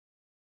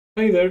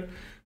Hey there,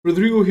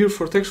 Rodrigo here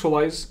for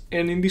Textualize,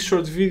 and in this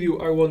short video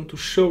I want to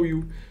show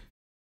you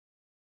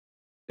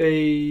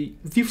a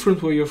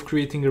different way of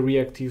creating a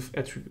reactive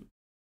attribute.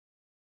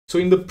 So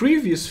in the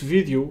previous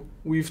video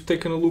we've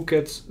taken a look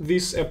at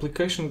this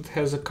application that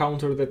has a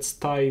counter that's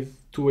tied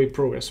to a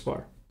progress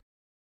bar.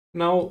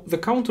 Now the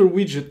counter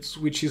widget,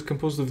 which is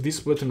composed of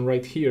this button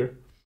right here,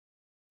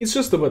 it's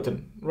just a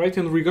button, right?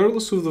 And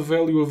regardless of the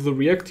value of the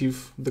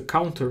reactive, the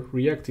counter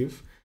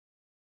reactive,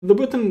 the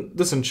button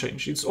doesn't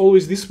change. It's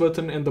always this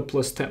button and the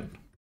 +10.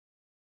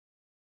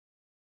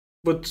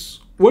 But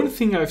one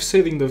thing I've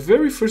said in the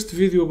very first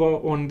video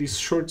on this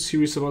short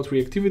series about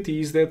reactivity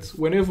is that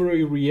whenever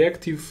a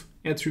reactive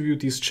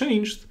attribute is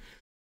changed,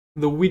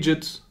 the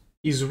widget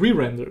is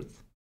re-rendered.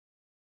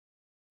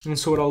 And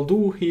so what I'll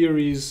do here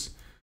is,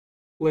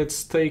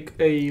 let's take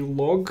a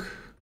log.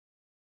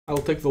 I'll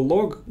take the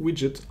log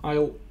widget,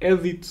 I'll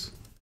add it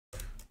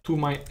to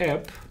my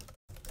app,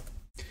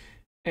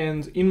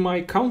 and in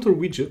my counter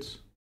widget,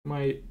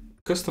 my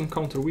custom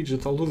counter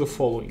widget, I'll do the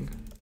following.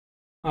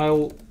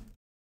 I'll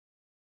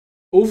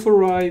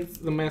override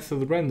the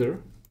method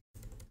render.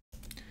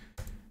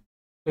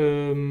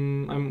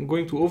 I'm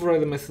going to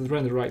override the method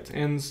render, right?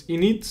 And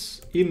in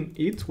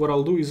it, what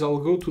I'll do is I'll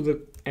go to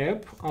the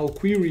app, I'll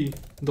query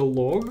the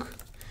log,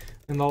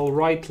 and I'll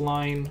write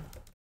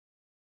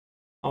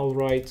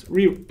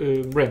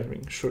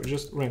rendering, sure,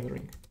 just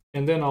rendering,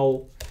 and then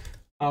I'll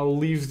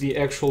leave the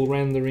actual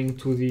rendering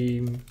to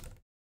the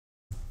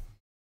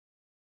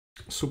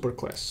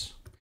superclass.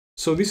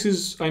 So this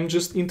is, I'm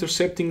just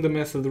intercepting the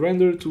method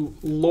render to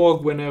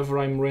log whenever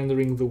I'm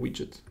rendering the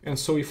widget. And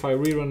so if I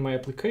rerun my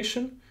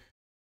application,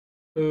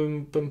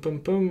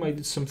 I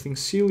did something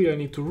silly, I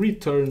need to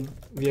return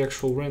the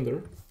actual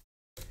render.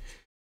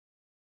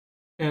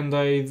 And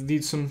I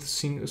did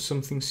something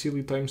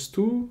silly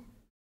 ×2,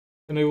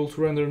 unable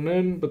to render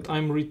none, but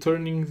I'm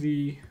returning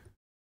the...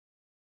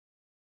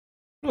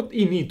 Not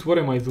init, what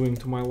am I doing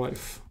to my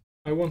life?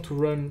 I want to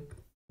run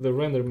the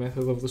render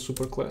method of the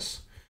superclass.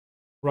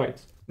 Right,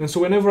 and so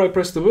whenever I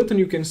press the button,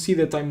 you can see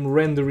that I'm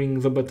rendering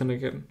the button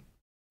again.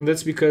 And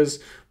that's because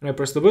when I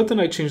press the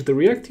button, I change the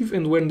reactive,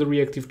 and when the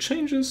reactive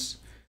changes,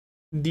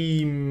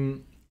 the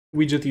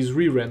widget is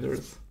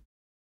re-rendered.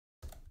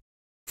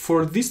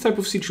 For this type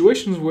of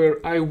situations where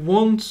I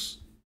want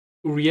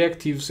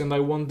reactives and I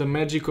want the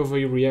magic of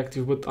a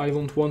reactive, but I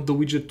don't want the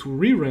widget to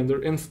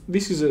re-render, and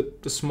this is a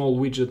small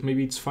widget,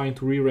 maybe it's fine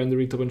to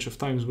re-render it a bunch of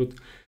times, but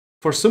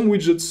for some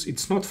widgets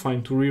it's not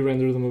fine to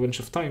re-render them a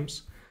bunch of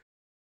times.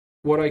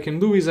 What I can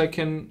do is I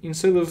can,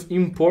 instead of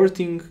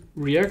importing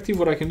reactive,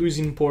 what I can do is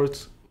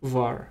import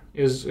var,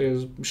 as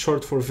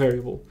short for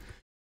variable.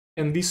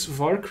 And this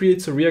var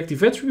creates a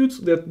reactive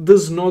attribute that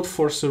does not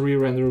force a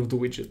re-render of the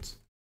widget.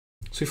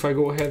 So if I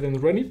go ahead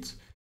and run it,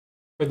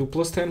 I do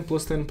 +10,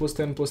 +10,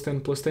 +10,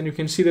 +10, +10, you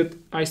can see that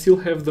I still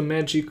have the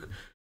magic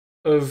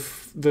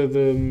of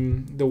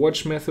the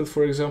watch method,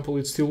 for example,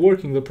 it's still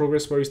working, the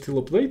progress bar is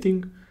still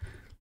updating,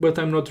 but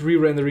I'm not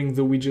re-rendering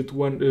the widget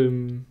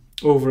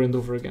over and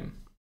over again.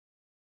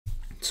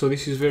 So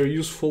this is very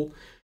useful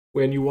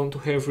when you want to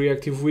have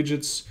reactive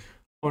widgets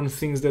on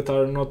things that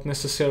are not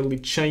necessarily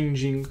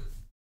changing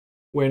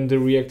when the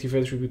reactive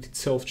attribute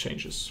itself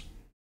changes.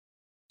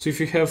 So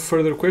if you have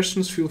further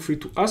questions, feel free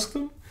to ask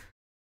them.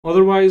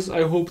 Otherwise,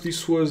 I hope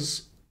this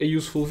was a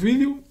useful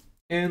video,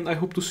 and I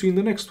hope to see you in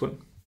the next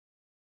one.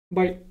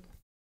 Bye!